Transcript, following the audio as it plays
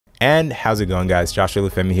And how's it going, guys? Josh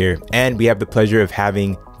Olufemii here, and we have the pleasure of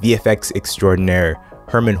having VFX extraordinaire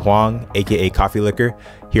Herman Huang, aka Coffee Liquor,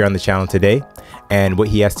 here on the channel today. And what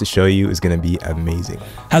he has to show you is going to be amazing.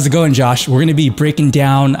 How's it going, Josh? We're going to be breaking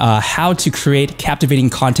down how to create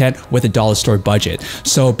captivating content with a dollar store budget.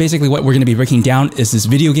 So basically what we're going to be breaking down is this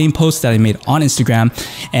video game post that I made on Instagram,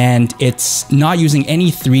 and it's not using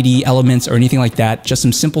any 3D elements or anything like that, just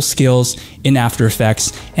some simple skills in After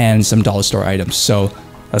Effects and some dollar store items. So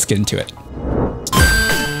let's get into it.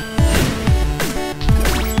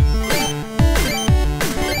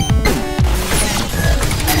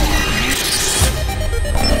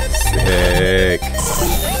 Sick.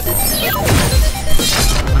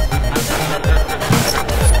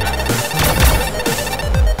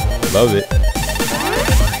 Love it.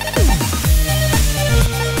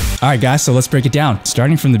 All right, guys, so let's break it down.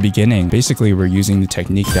 Starting from the beginning, basically we're using the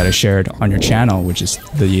technique that I shared on your channel, which is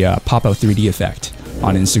the pop-out 3D effect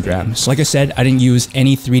on Instagram. So like I said, I didn't use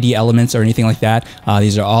any 3D elements or anything like that.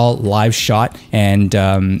 These are all live shot. And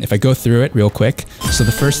if I go through it real quick. So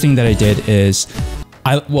the first thing that I did is,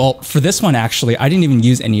 well, for this one, actually, I didn't even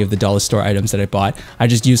use any of the dollar store items that I bought. I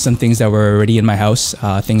just used some things that were already in my house,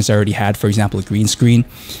 things I already had, for example, a green screen,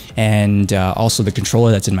 and also the controller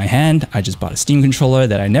that's in my hand. I just bought a Steam controller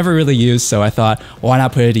that I never really used, so I thought, why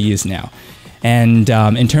not put it to use now? And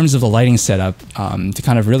in terms of the lighting setup, to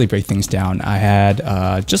kind of really break things down, I had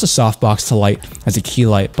just a softbox to light as a key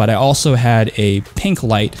light, but I also had a pink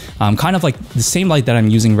light, kind of like the same light that I'm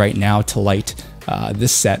using right now to light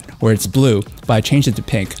this set, where it's blue, but I changed it to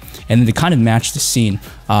pink. And then to kind of match the scene,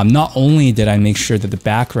 not only did I make sure that the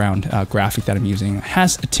background graphic that I'm using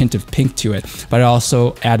has a tint of pink to it, but I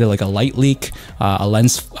also added like a light leak, a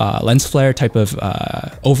lens flare type of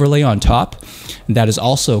overlay on top that is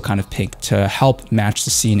also kind of pink to help match the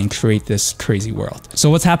scene and create this crazy world. So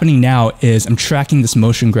what's happening now is I'm tracking this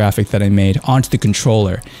motion graphic that I made onto the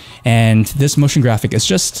controller. And this motion graphic is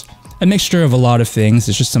just a mixture of a lot of things.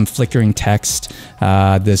 There's just some flickering text,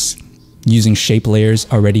 this using shape layers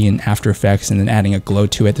already in After Effects and then adding a glow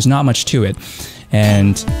to it. There's not much to it.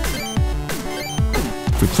 And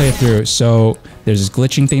if we play it through, so there's this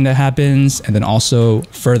glitching thing that happens, and then also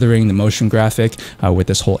furthering the motion graphic with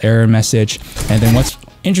this whole error message. And then what's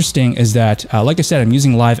interesting is that, like I said, I'm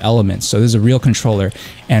using live elements. So this is a real controller.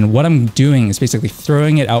 And what I'm doing is basically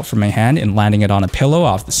throwing it out from my hand and landing it on a pillow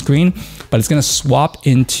off the screen, but it's going to swap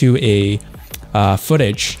into a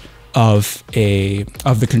footage of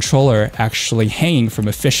the controller actually hanging from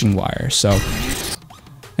a fishing wire. So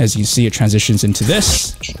as you see, it transitions into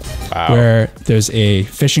this, where there's a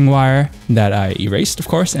fishing wire that I erased, of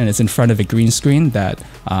course, and it's in front of a green screen that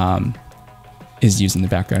is used in the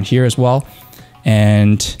background here as well.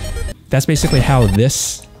 And that's basically how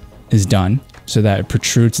this is done, so that it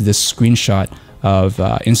protrudes this screenshot of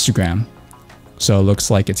Instagram. So it looks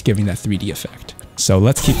like it's giving that 3D effect. So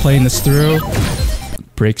let's keep playing this through.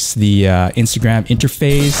 Breaks the Instagram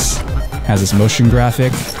interface, has this motion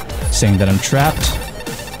graphic saying that I'm trapped.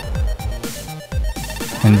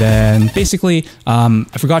 And then basically, I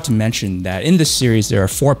forgot to mention that in this series, there are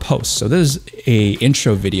 4 posts. So this is a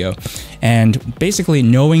intro video. And basically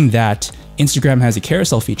knowing that Instagram has a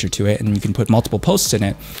carousel feature to it and you can put multiple posts in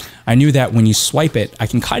it, I knew that when you swipe it, I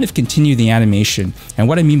can kind of continue the animation. And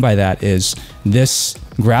what I mean by that is this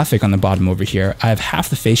graphic on the bottom over here, I have half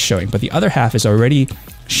the face showing, but the other half is already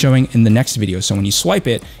showing in the next video. So when you swipe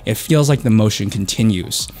it, it feels like the motion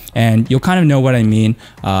continues. And you'll kind of know what I mean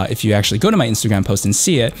if you actually go to my Instagram post and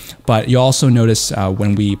see it, but you'll also notice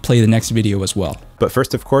when we play the next video as well. But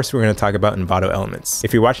first, of course, we're going to talk about Envato Elements.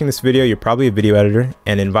 If you're watching this video, you're probably a video editor,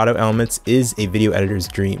 and Envato Elements is a video editor's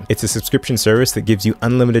dream. It's a subscription service that gives you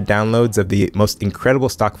unlimited downloads of the most incredible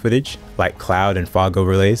stock footage, like cloud and fog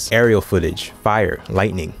overlays, aerial footage, fire,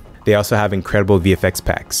 lightning. They also have incredible VFX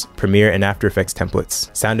packs, Premiere and After Effects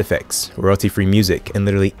templates, sound effects, royalty-free music, and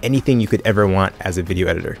literally anything you could ever want as a video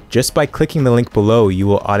editor. Just by clicking the link below, you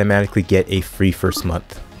will automatically get a free first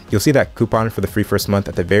month. You'll see that coupon for the free first month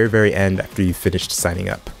at the very end after you've finished signing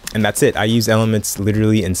up. And that's it. I use Elements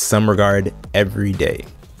literally in some regard every day.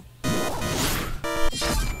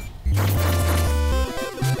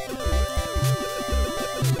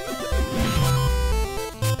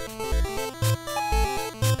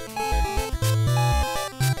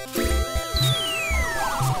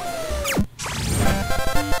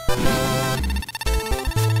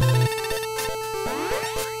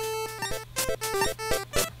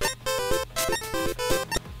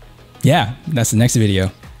 Yeah, that's the next video.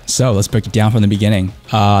 So let's break it down from the beginning.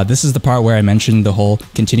 This is the part where I mentioned the whole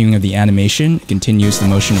continuing of the animation. It continues the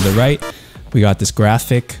motion to the right. We got this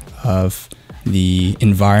graphic of the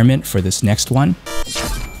environment for this next one.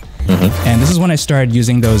 And this is when I started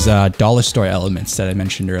using those dollar store elements that I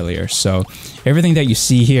mentioned earlier. So everything that you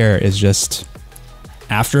see here is just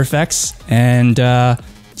After Effects and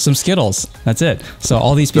some Skittles. That's it. So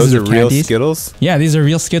all these pieces of candies. Those are real Skittles? Yeah, these are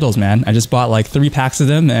real Skittles, man. I just bought like 3 packs of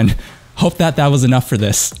them and hope that was enough for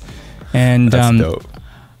this. And that's dope.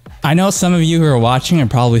 I know some of you who are watching are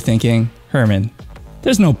probably thinking, Herman,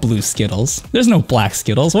 there's no blue Skittles. There's no black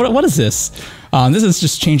Skittles. What is this? This is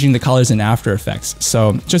just changing the colors in After Effects.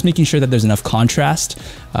 So just making sure that there's enough contrast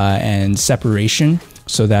and separation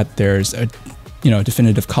so that there's a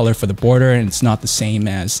definitive color for the border, and it's not the same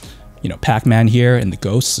as Pac-Man here and the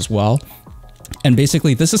ghosts as well. And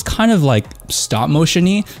basically this is kind of like stop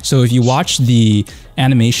motion-y. So if you watch the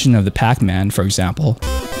animation of the Pac-Man, for example,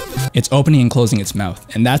 it's opening and closing its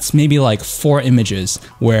mouth. And that's maybe like 4 images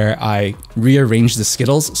where I rearranged the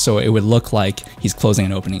Skittles so it would look like he's closing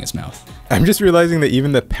and opening his mouth. I'm just realizing that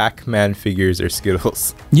even the Pac-Man figures are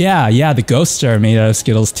Skittles. Yeah, the ghosts are made out of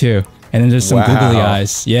Skittles too. And then there's some googly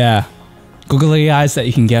eyes. Yeah. Googly eyes that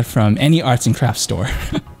you can get from any arts and crafts store.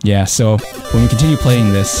 Yeah, so when we continue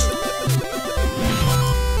playing this,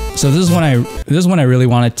 so this is when I really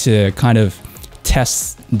wanted to kind of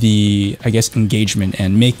test the, I guess, engagement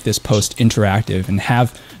and make this post interactive and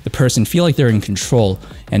have the person feel like they're in control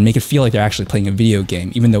and make it feel like they're actually playing a video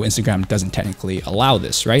game, even though Instagram doesn't technically allow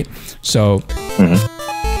this, right? So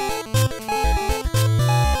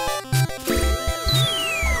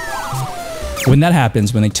when that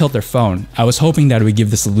happens, when they tilt their phone, I was hoping that it would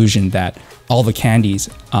give this illusion that all the candies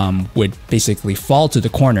would basically fall to the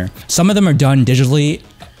corner. Some of them are done digitally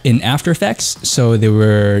in After Effects, so they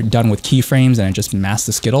were done with keyframes and I just masked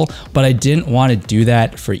the Skittle, but I didn't want to do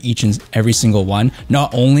that for each and every single one.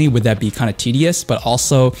 Not only would that be kind of tedious, but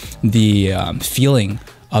also the feeling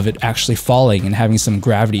of it actually falling and having some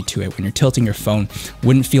gravity to it when you're tilting your phone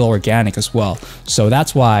wouldn't feel organic as well. So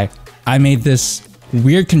that's why I made this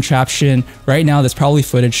weird contraption. Right now there's probably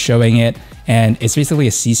footage showing it, and it's basically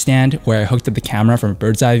a C-stand where I hooked up the camera from a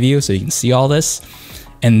bird's eye view so you can see all this.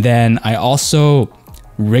 And then I also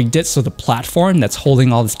rigged it so the platform that's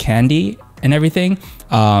holding all this candy and everything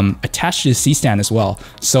attached to the C-stand as well.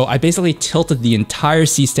 So I basically tilted the entire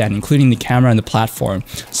C-stand, including the camera and the platform,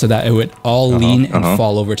 so that it would all lean and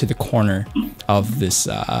fall over to the corner of this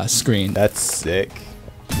screen. That's sick.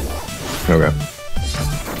 Okay.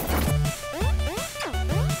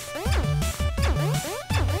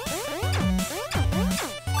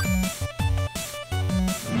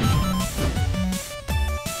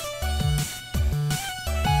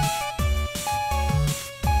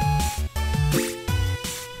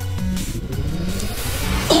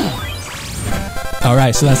 All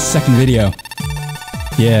right, so that's the second video.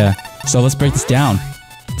 Yeah, so let's break this down.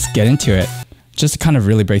 Let's get into it. Just to kind of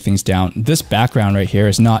really break things down, this background right here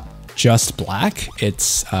is not just black.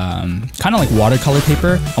 It's kind of like watercolor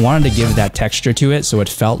paper. I wanted to give that texture to it so it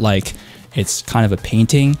felt like it's kind of a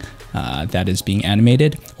painting that is being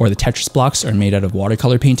animated, or the Tetris blocks are made out of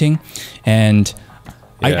watercolor painting. And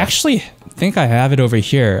I actually think I have it over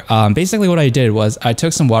here. Basically what I did was I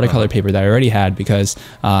took some watercolor paper that I already had because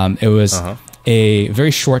it was a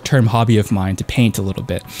very short-term hobby of mine to paint a little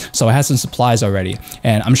bit. So I had some supplies already,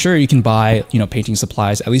 and I'm sure you can buy, painting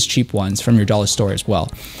supplies, at least cheap ones, from your dollar store as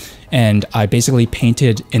well. And I basically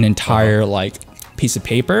painted an entire like piece of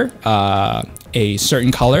paper, a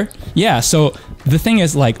certain color. Yeah, so the thing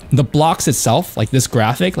is, like, the blocks itself, like this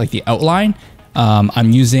graphic, like the outline,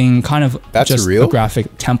 I'm using kind of just a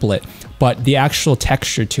graphic template, but the actual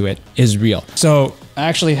texture to it is real. So I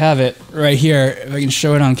actually have it right here, if I can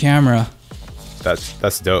show it on camera.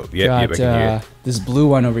 That's dope. Yeah, I can hear it. This blue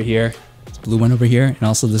one over here, and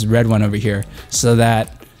also this red one over here, so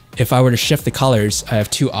that if I were to shift the colors, I have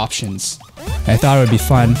 2 options. I thought it would be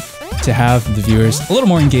fun to have the viewers a little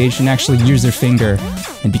more engaged and actually use their finger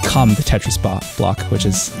and become the Tetris block, which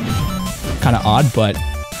is kind of odd, but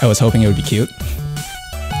I was hoping it would be cute.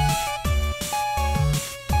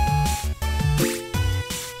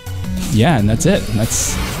 Yeah, and that's it.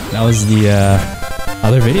 That was the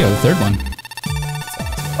other video, the third one.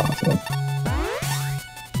 Awesome.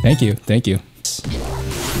 Thank you.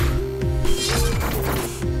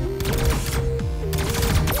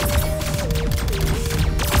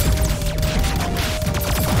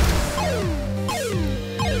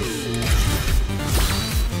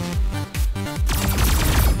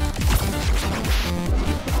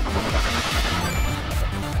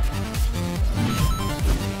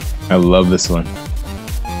 I love this one.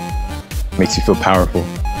 Makes you feel powerful.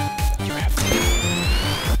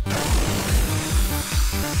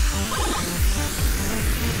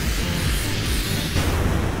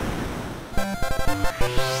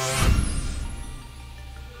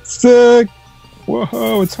 Sick.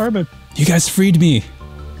 Whoa, it's Herman. You guys freed me.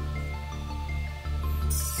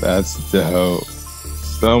 That's dope.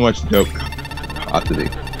 So much dope capacity.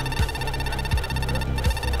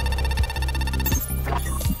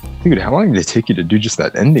 Dude, how long did it take you to do just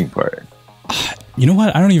that ending part? You know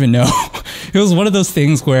what? I don't even know. It was one of those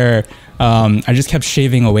things where I just kept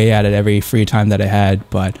shaving away at it every free time that I had.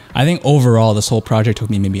 But I think overall, this whole project took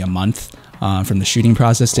me maybe a month from the shooting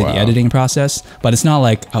process to the editing process. But it's not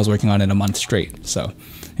like I was working on it a month straight. So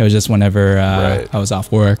it was just whenever I was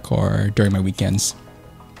off work or during my weekends.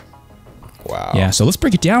 Wow. Yeah, so let's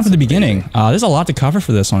break it down from the beginning. There's a lot to cover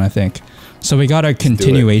for this one, I think. So we got a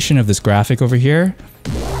continuation of this graphic over here,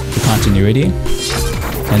 the continuity.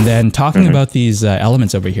 And then talking about these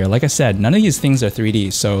elements over here, like I said, none of these things are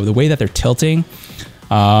 3D. So the way that they're tilting,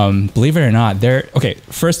 believe it or not, okay,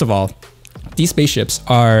 first of all, these spaceships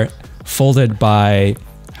are folded by,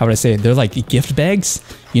 how would I say it? They're like gift bags.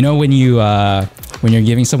 You know, when you're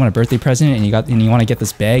giving someone a birthday present and you want to get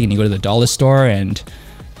this bag and you go to the dollar store and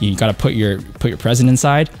you got to put your present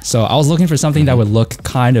inside. So I was looking for something that would look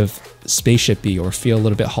kind of spaceshipy or feel a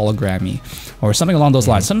little bit hologrammy or something along those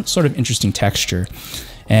lines, some sort of interesting texture.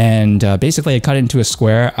 And basically I cut it into a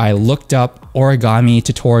square. I looked up origami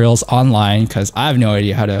tutorials online because I have no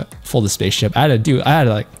idea how to fold a spaceship. I had to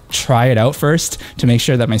like try it out first to make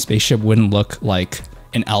sure that my spaceship wouldn't look like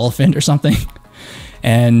an elephant or something.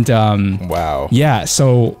 And wow. Yeah,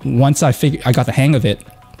 so once I got the hang of it,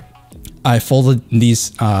 I folded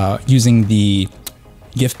these using the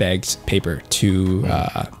gift bags paper to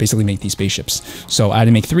basically make these spaceships. So I had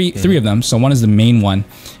to make three of them. So one is the main one,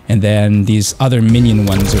 and then these other minion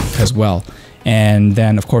ones as well. And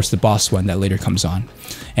then of course the boss one that later comes on.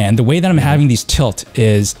 And the way that I'm having these tilt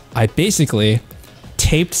is I basically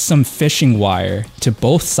taped some fishing wire to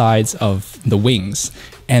both sides of the wings.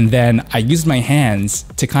 And then I used my hands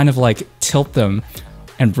to kind of like tilt them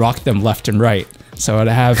and rock them left and right. So I'd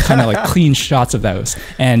have kind of like clean shots of those.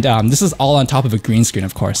 And this is all on top of a green screen,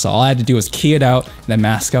 of course. So all I had to do was key it out and then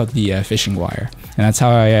mask out the fishing wire. And that's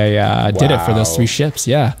how I did it for those 3 ships.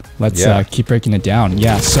 Yeah, let's keep breaking it down.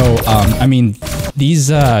 Yeah, so I mean,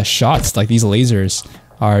 these shots, like these lasers,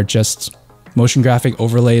 are just motion graphic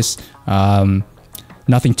overlays.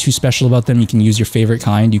 Nothing too special about them. You can use your favorite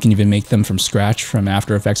kind. You can even make them from scratch from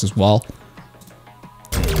After Effects as well.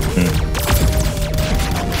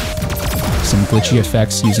 Some glitchy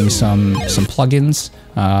effects using some plugins.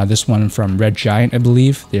 This one from Red Giant, I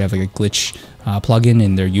believe. They have like a glitch plugin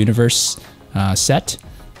in their universe set.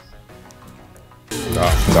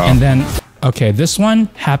 And then, okay, this one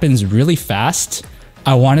happens really fast.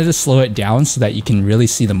 I wanted to slow it down so that you can really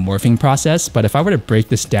see the morphing process. But if I were to break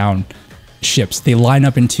this down, ships, they line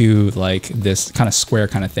up into like this kind of square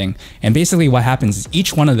kind of thing. And basically what happens is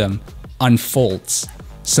each one of them unfolds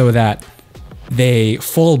so that they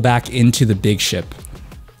fold back into the big ship.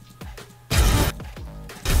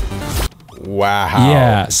 Wow.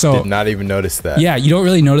 Yeah, so did not even notice that. Yeah, you don't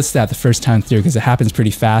really notice that the first time through because it happens pretty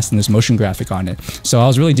fast and there's motion graphic on it. So I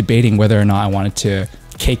was really debating whether or not I wanted to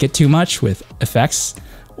cake it too much with effects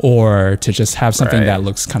or to just have something that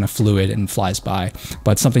looks kind of fluid and flies by,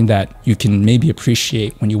 but something that you can maybe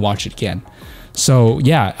appreciate when you watch it again. So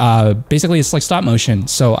yeah, basically it's like stop motion.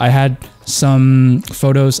 So I had some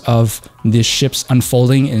photos of the ships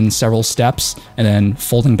unfolding in several steps and then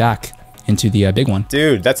folding back into the big one.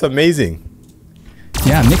 Dude, that's amazing.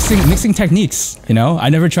 Yeah, mixing techniques, you know? I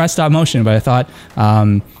never tried stop motion, but I thought,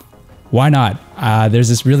 why not? There's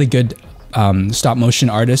this really good stop motion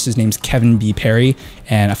artist. His name's Kevin B. Perry,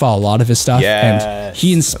 and I follow a lot of his stuff, and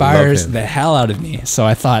he inspires the hell out of me. So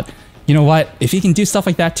I thought, you know what? If he can do stuff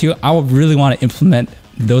like that too, I would really want to implement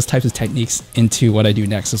those types of techniques into what I do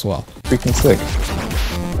next as well. Freaking sick.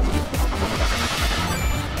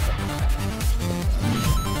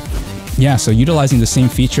 Yeah, so utilizing the same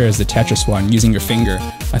feature as the Tetris one, using your finger,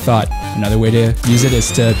 I thought another way to use it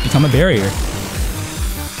is to become a barrier.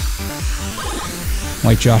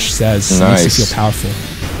 Like Josh says, it makes you feel powerful.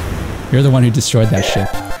 You're the one who destroyed that ship.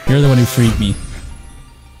 You're the one who freed me.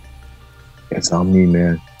 It's on me,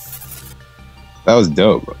 man. That was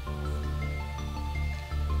dope, bro.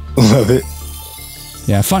 Love it.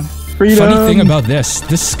 Yeah, fun. Freedom. Funny thing about this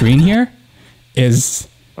screen here is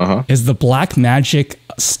the Blackmagic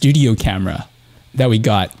studio camera that we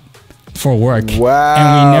got for work. Wow.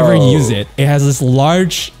 And we never use it. It has this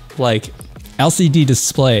large like LCD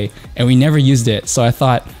display and we never used it. So I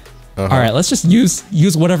thought, all right, let's just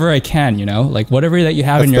use whatever I can, you know, like whatever that you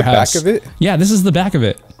have in your house. That's the back of it? Yeah, this is the back of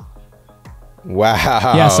it.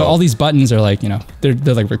 Wow. Yeah, so all these buttons are like, you know,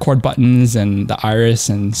 they're like record buttons and the iris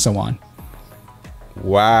and so on.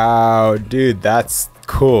 Wow, dude, that's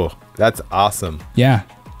Cool. That's awesome. Yeah.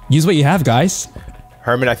 Use what you have, guys.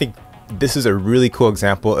 Herman, I think this is a really cool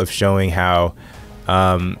example of showing how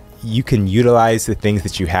you can utilize the things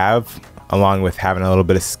that you have along with having a little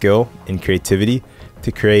bit of skill and creativity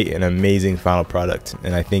to create an amazing final product.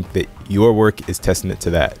 And I think that your work is testament to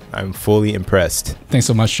that. I'm fully impressed. Thanks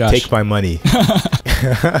so much, Josh. Take my money.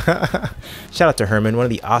 Shout out to Herman, one of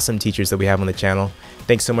the awesome teachers that we have on the channel.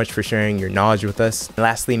 Thanks so much for sharing your knowledge with us. And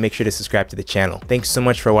lastly, make sure to subscribe to the channel. Thanks so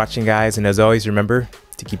much for watching, guys. And as always, remember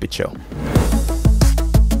to keep it chill.